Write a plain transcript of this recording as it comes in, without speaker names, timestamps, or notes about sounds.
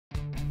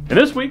In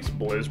this week's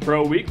Blizz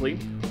Pro Weekly,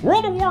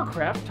 World of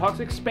Warcraft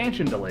talks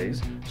expansion delays,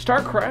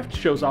 StarCraft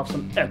shows off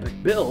some epic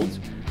builds,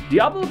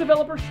 Diablo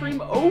developer stream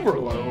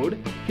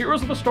overload,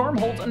 Heroes of the Storm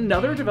holds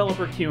another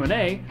developer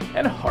Q&A,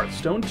 and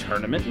Hearthstone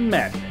tournament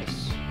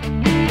madness.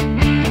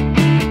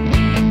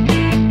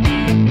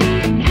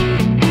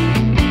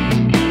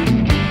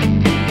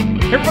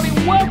 Hey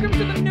everybody, welcome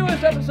to the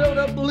newest episode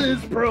of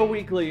Blizz Pro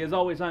Weekly. As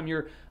always, I'm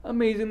your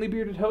amazingly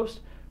bearded host,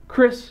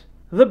 Chris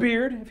the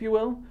Beard, if you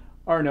will.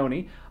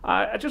 Arnone.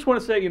 I just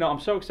want to say, I'm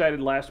so excited.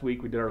 Last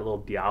week we did our little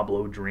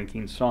Diablo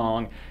drinking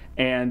song,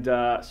 and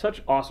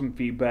such awesome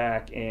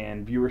feedback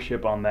and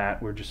viewership on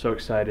that. We're just so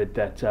excited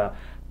that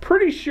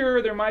pretty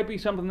sure there might be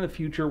something in the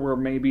future where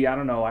maybe, I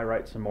don't know, I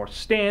write some more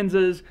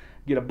stanzas,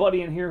 get a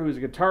buddy in here who's a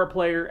guitar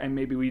player, and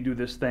maybe we do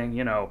this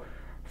thing,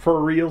 for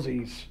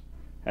realsies,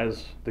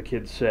 as the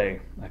kids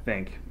say, I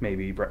think,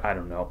 maybe, I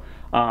don't know.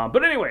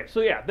 But anyway,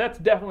 so yeah, that's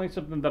definitely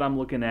something that I'm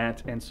looking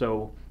at, and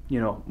so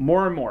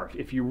more and more.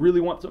 If you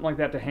really want something like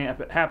that to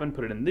happen,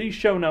 put it in these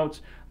show notes,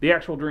 the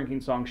actual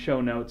drinking song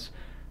show notes.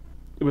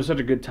 It was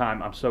such a good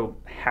time. I'm so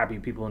happy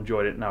people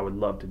enjoyed it, and I would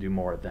love to do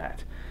more of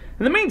that.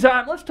 In the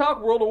meantime, let's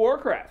talk World of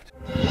Warcraft.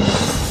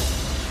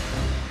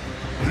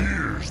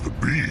 Here's the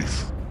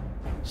beef.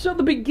 So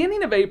the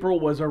beginning of April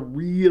was a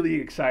really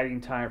exciting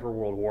time for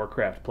World of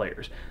Warcraft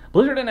players.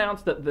 Blizzard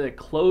announced that the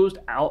closed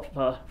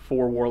alpha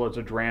for Warlords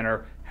of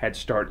Draenor had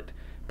started.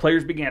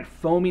 Players began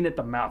foaming at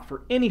the mouth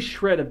for any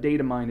shred of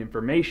data mine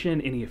information,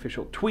 any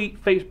official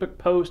tweet, Facebook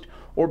post,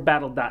 or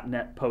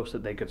Battle.net post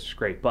that they could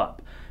scrape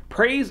up.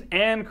 Praise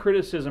and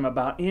criticism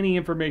about any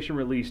information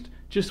released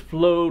just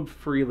flowed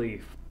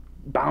freely,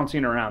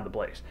 bouncing around the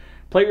place.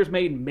 Players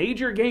made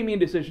major gaming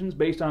decisions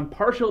based on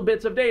partial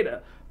bits of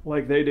data,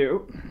 like they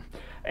do.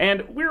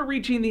 And we're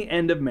reaching the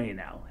end of May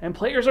now, and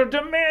players are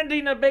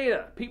demanding a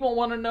beta. People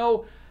want to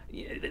know,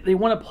 they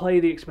want to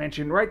play the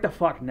expansion right the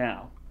fuck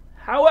now.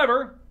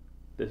 However,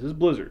 this is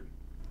Blizzard.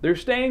 They're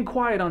staying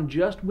quiet on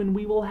just when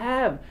we will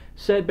have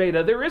said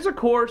beta. There is, of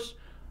course,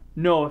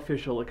 no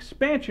official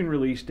expansion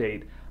release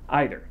date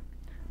either.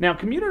 Now,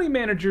 community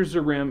manager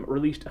Zarim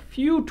released a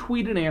few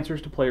tweeted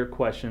answers to player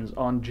questions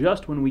on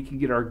just when we can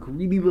get our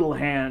greedy little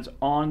hands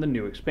on the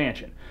new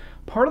expansion.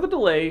 Part of the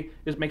delay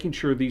is making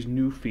sure these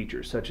new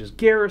features, such as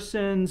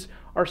garrisons,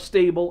 are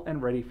stable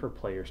and ready for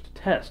players to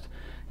test.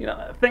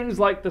 Things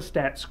like the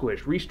stat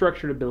squish,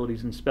 restructured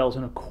abilities and spells,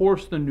 and of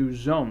course the new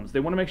zones.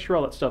 They want to make sure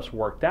all that stuff's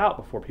worked out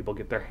before people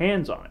get their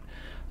hands on it.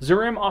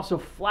 Zarim also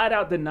flat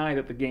out denied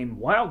that the game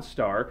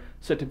Wildstar,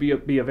 set to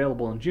be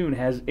available in June,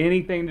 has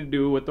anything to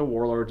do with the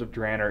Warlords of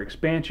Draenor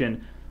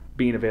expansion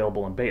being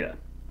available in beta.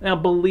 Now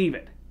believe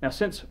it. Now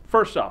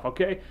first off,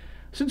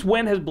 since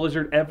when has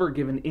Blizzard ever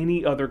given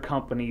any other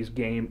company's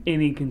game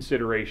any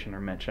consideration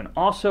or mention?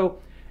 Also,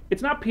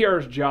 it's not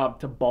PR's job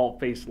to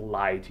bald-faced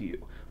lie to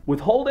you.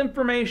 Withhold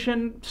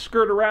information,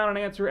 skirt around an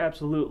answer,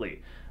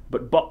 absolutely.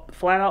 But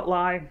flat-out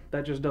lie,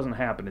 that just doesn't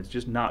happen. It's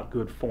just not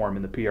good form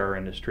in the PR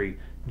industry,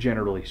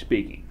 generally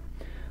speaking.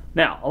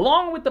 Now,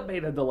 along with the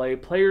beta delay,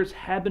 players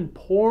have been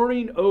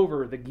poring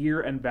over the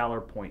gear and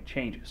Valor Point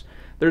changes.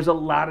 There's a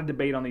lot of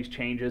debate on these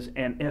changes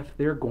and if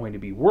they're going to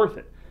be worth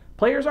it.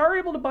 Players are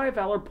able to buy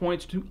Valor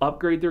Points to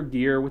upgrade their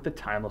gear with the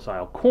Timeless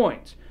Isle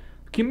coins.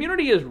 The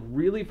community is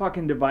really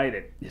fucking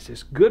divided. Is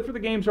this good for the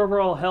game's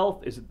overall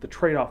health? Is it the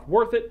trade-off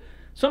worth it?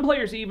 Some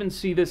players even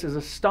see this as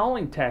a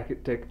stalling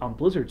tactic on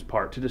Blizzard's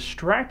part to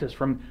distract us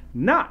from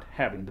not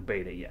having the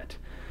beta yet.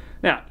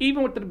 Now,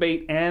 even with the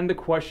debate and the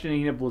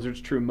questioning of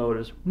Blizzard's true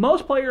motives,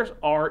 most players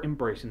are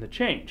embracing the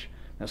change.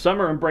 Now,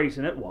 some are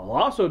embracing it while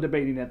also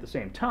debating at the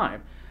same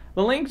time.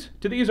 The links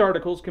to these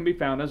articles can be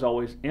found, as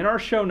always, in our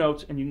show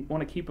notes, and you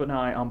want to keep an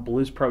eye on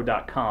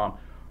blizzpro.com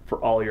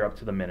for all your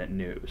up-to-the-minute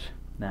news.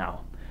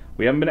 Now,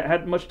 we haven't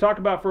had much to talk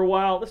about for a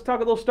while. Let's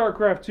talk a little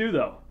StarCraft 2,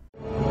 though.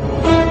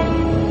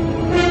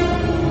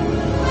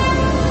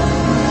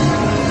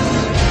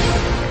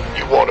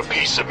 Want a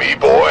piece of me,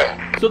 boy?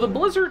 So the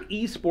Blizzard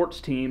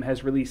esports team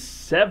has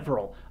released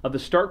several of the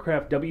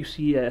StarCraft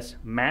WCS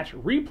match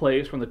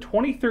replays from the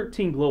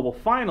 2013 Global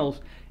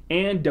Finals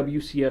and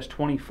WCS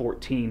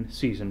 2014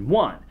 Season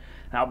 1.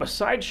 Now,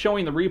 besides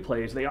showing the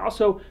replays, they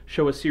also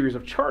show a series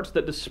of charts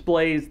that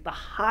displays the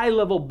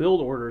high-level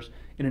build orders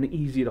in an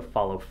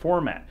easy-to-follow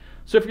format.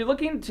 So if you're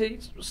looking to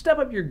step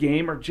up your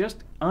game or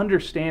just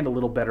understand a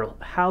little better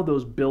how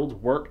those builds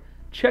work,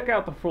 check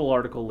out the full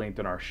article linked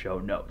in our show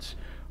notes.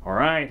 All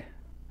right.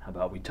 How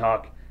about we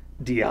talk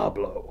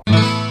Diablo?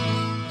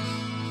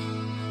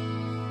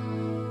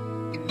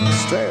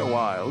 Stay a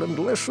while and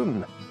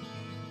listen.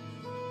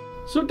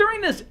 So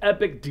during this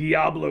epic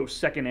Diablo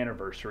 2nd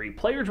anniversary,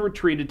 players were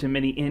treated to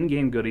many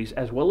in-game goodies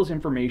as well as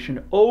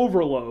information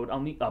overload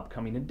on the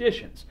upcoming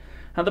editions.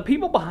 Now, the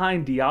people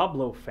behind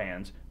Diablo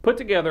fans put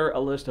together a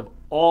list of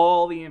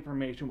all the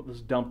information that was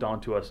dumped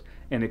onto us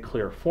in a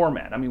clear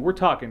format. I mean, we're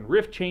talking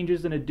rift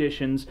changes and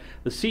additions,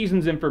 the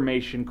season's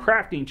information,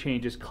 crafting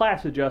changes,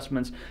 class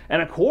adjustments,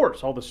 and of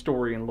course, all the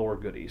story and lore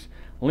goodies.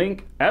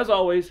 Link, as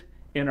always,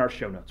 in our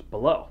show notes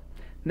below.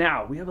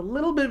 Now, we have a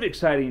little bit of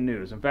exciting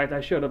news. In fact,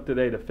 I showed up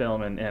today to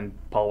film, and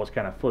Paul was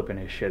kind of flipping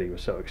his shit. He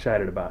was so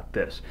excited about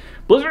this.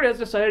 Blizzard has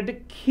decided to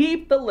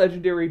keep the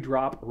legendary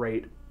drop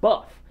rate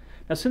buff.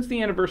 Now, since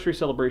the anniversary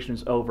celebration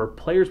is over,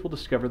 players will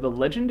discover the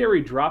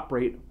legendary drop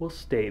rate will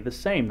stay the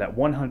same, that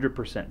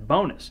 100%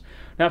 bonus.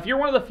 Now, if you're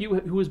one of the few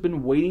who has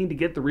been waiting to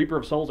get the Reaper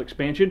of Souls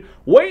expansion,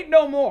 wait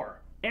no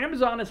more!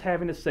 Amazon is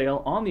having a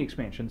sale on the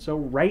expansion, so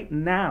right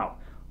now,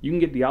 you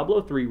can get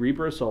Diablo 3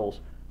 Reaper of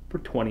Souls for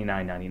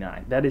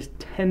 $29.99. That is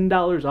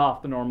 $10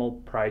 off the normal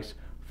price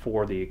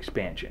for the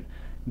expansion.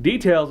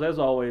 Details, as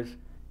always,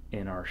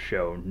 in our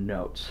show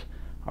notes.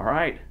 All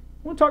right,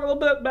 we'll talk a little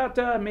bit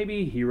about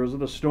maybe Heroes of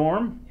the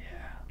Storm.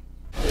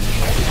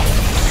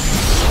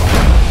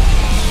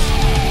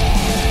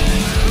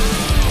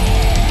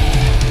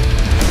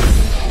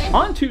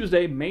 On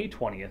Tuesday, May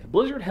 20th,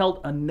 Blizzard held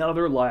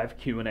another live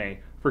Q&A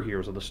for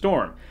Heroes of the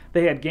Storm.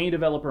 They had game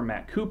developer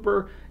Matt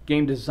Cooper,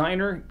 game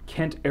designer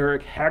Kent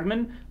Eric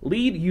Hagman,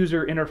 lead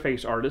user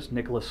interface artist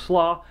Nicholas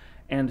Slaw,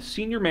 and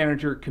senior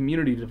manager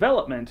community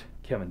development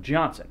Kevin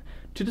Johnson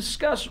to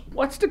discuss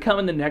what's to come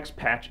in the next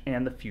patch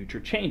and the future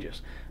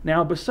changes.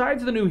 Now,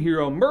 besides the new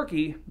hero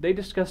Murky, they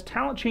discussed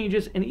talent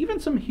changes and even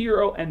some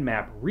hero and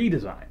map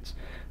redesigns.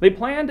 They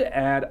plan to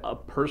add a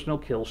personal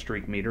kill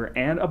streak meter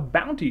and a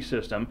bounty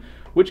system,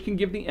 which can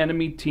give the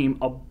enemy team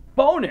a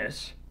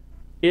bonus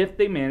if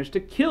they manage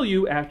to kill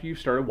you after you've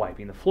started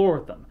wiping the floor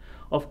with them.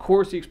 Of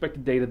course, the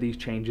expected date of these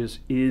changes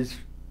is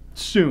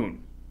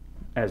soon,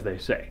 as they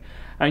say.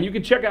 And you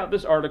can check out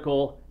this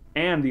article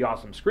and the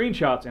awesome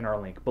screenshots in our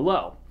link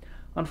below.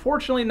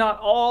 Unfortunately, not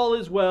all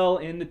is well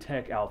in the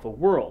tech alpha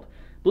world.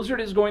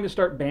 Blizzard is going to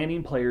start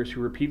banning players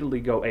who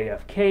repeatedly go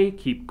AFK,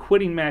 keep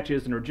quitting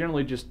matches, and are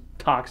generally just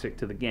toxic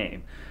to the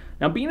game.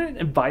 Now, being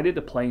invited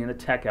to play in the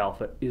tech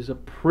alpha is a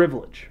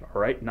privilege,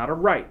 all right, not a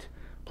right.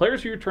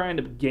 Players who are trying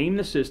to game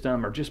the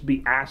system or just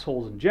be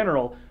assholes in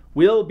general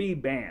will be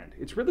banned.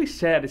 It's really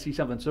sad to see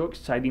something so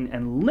exciting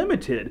and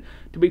limited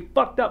to be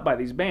fucked up by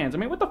these bans. I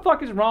mean, what the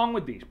fuck is wrong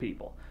with these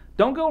people?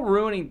 Don't go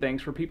ruining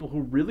things for people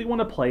who really want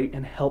to play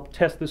and help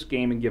test this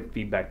game and give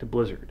feedback to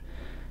Blizzard.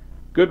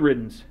 Good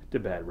riddance to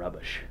bad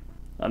rubbish.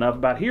 Enough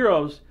about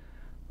Heroes.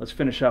 Let's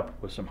finish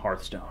up with some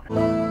Hearthstone.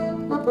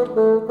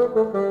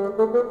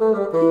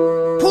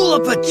 Pull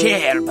up a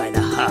chair by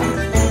the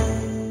heart.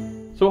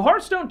 So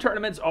Hearthstone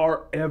tournaments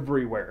are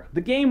everywhere.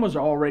 The game was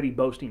already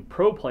boasting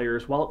pro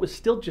players while it was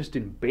still just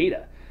in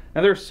beta.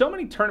 Now there are so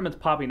many tournaments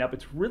popping up,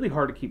 it's really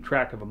hard to keep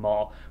track of them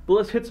all, but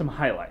let's hit some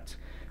highlights.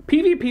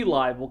 PvP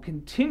Live will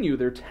continue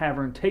their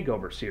Tavern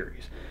Takeover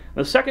series.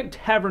 The second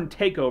Tavern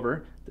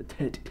Takeover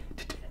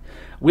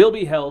will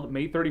be held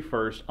May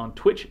 31st on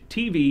Twitch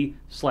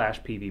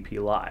TV/PvP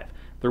Live.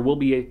 There will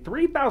be a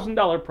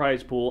 $3,000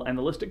 prize pool, and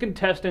the list of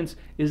contestants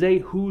is a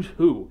who's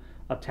who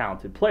of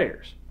talented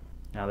players.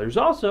 Now there's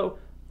also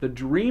the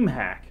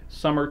DreamHack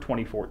Summer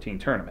 2014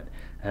 tournament.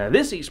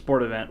 This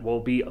esport event will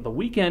be the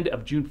weekend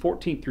of June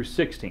 14th through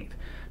 16th.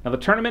 Now the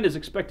tournament is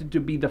expected to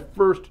be the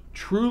first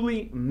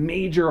truly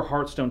major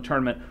Hearthstone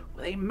tournament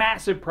with a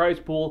massive prize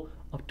pool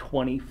of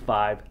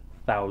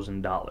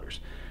 $25,000.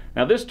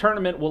 Now this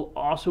tournament will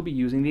also be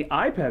using the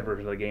iPad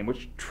version of the game,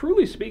 which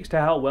truly speaks to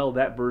how well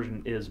that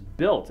version is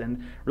built,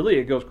 and really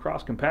it goes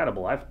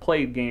cross-compatible. I've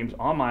played games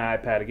on my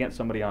iPad against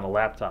somebody on a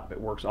laptop. It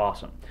works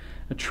awesome.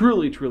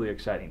 Truly, truly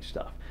exciting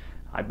stuff.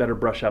 I better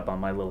brush up on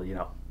my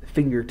little,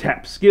 finger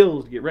tap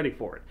skills to get ready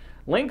for it.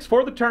 Links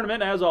for the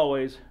tournament, as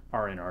always,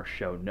 are in our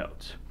show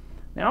notes.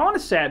 Now, on a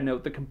sad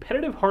note, the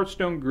competitive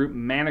Hearthstone group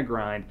Mana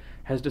Grind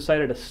has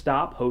decided to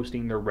stop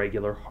hosting their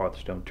regular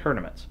Hearthstone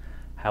tournaments.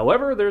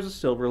 However, there's a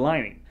silver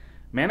lining.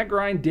 Mana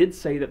Grind did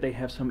say that they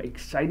have some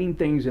exciting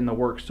things in the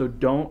works, so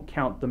don't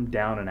count them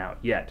down and out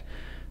yet.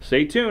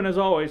 Stay tuned, as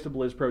always, to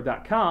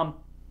BlizzPro.com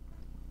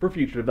for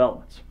future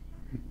developments.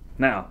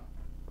 Now,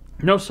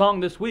 no song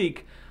this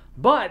week,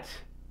 but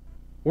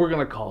we're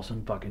going to call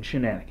some fucking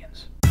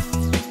shenanigans.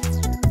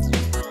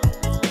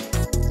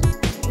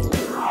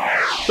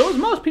 So as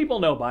most people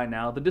know by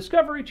now, the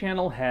Discovery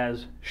Channel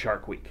has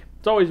Shark Week.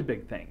 It's always a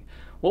big thing.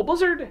 Well,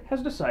 Blizzard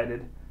has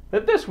decided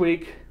that this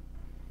week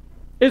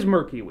is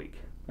Murky Week.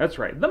 That's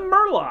right. The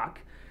Murloc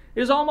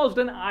is almost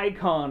an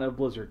icon of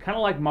Blizzard, kind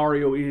of like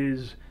Mario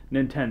is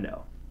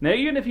Nintendo. Now,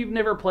 even if you've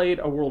never played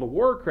a World of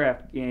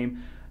Warcraft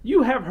game,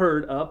 you have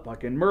heard of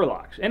fucking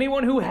Murlocs.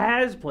 Anyone who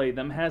has played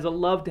them has a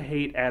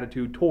love-to-hate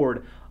attitude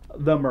toward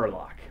the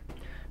Murloc.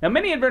 Now,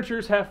 many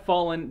adventurers have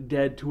fallen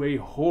dead to a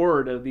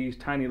horde of these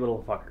tiny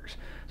little fuckers.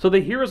 So the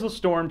Heroes of the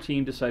Storm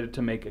team decided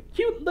to make a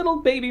cute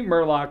little baby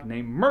Murloc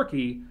named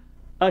Murky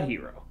a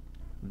hero.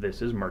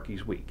 This is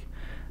Murky's week.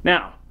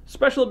 Now,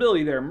 special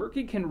ability there,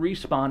 Murky can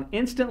respawn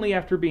instantly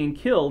after being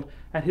killed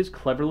at his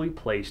cleverly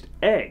placed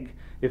egg.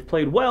 If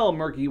played well,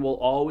 Murky will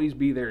always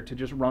be there to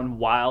just run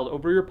wild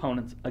over your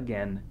opponents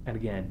again and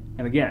again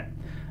and again.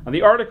 Now,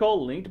 the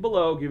article linked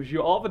below gives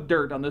you all the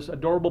dirt on this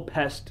adorable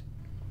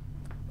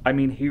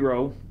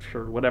hero,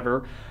 sure,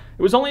 whatever.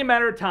 It was only a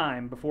matter of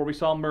time before we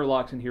saw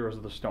Murlocs in Heroes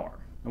of the Storm.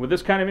 And with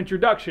this kind of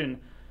introduction,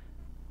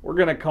 we're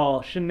going to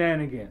call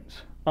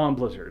shenanigans on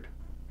Blizzard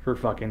for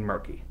fucking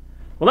murky.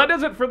 Well, that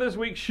does it for this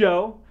week's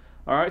show.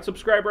 All right,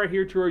 subscribe right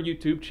here to our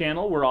YouTube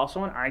channel. We're also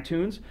on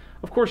iTunes.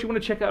 Of course, you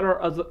want to check out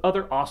our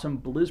other awesome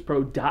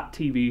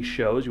BlizzPro.tv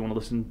shows. You want to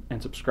listen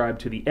and subscribe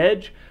to The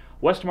Edge,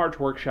 West March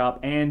Workshop,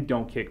 and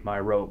Don't Kick My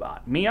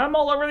Robot. Me, I'm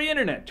all over the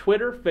internet.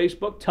 Twitter,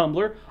 Facebook,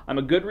 Tumblr. I'm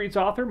a Goodreads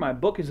author. My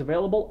book is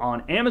available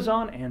on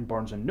Amazon and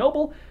Barnes &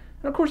 Noble.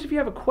 And of course, if you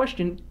have a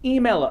question,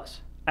 email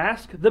us.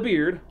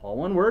 AskTheBeard, all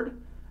one word,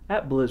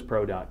 at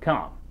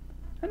BlizzPro.com.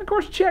 And of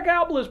course, check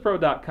out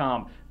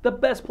BlizzPro.com, the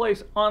best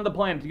place on the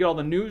planet to get all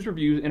the news,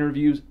 reviews,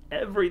 interviews,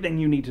 everything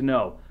you need to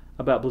know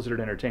about Blizzard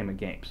Entertainment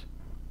games.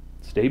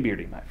 Stay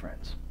beardy, my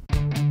friends.